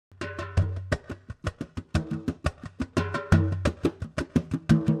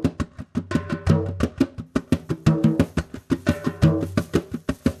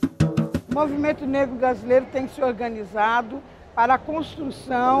movimento negro brasileiro tem se organizado para a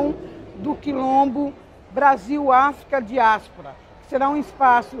construção do quilombo Brasil-África Diáspora. Será um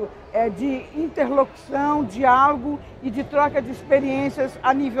espaço de interlocução, diálogo e de troca de experiências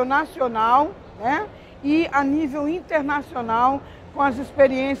a nível nacional, né, e a nível internacional com as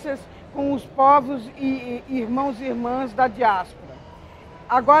experiências com os povos e irmãos e irmãs da diáspora.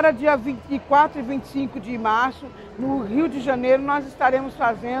 Agora, dia 24 e 25 de março, no Rio de Janeiro, nós estaremos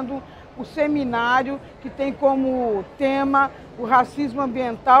fazendo o seminário que tem como tema o racismo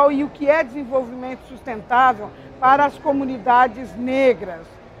ambiental e o que é desenvolvimento sustentável para as comunidades negras,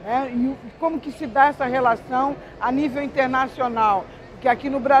 né? E como que se dá essa relação a nível internacional, porque aqui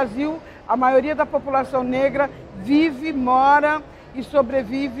no Brasil a maioria da população negra vive, mora e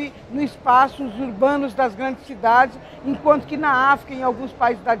sobrevive nos espaços urbanos das grandes cidades, enquanto que na África, em alguns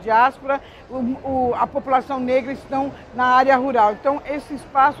países da diáspora, a população negra estão na área rural. Então, esse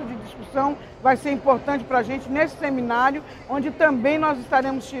espaço de discussão vai ser importante para a gente nesse seminário, onde também nós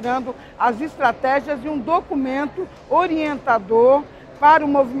estaremos tirando as estratégias e um documento orientador para o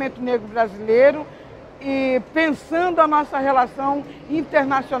movimento negro brasileiro, e pensando a nossa relação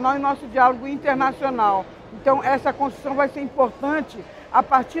internacional e nosso diálogo internacional. Então, essa construção vai ser importante a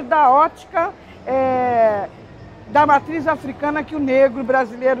partir da ótica da matriz africana que o negro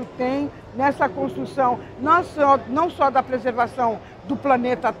brasileiro tem nessa construção, não só da preservação do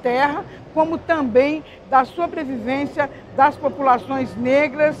planeta Terra, como também da sobrevivência das populações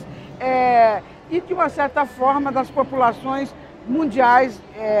negras e, de uma certa forma, das populações mundiais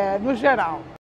no geral.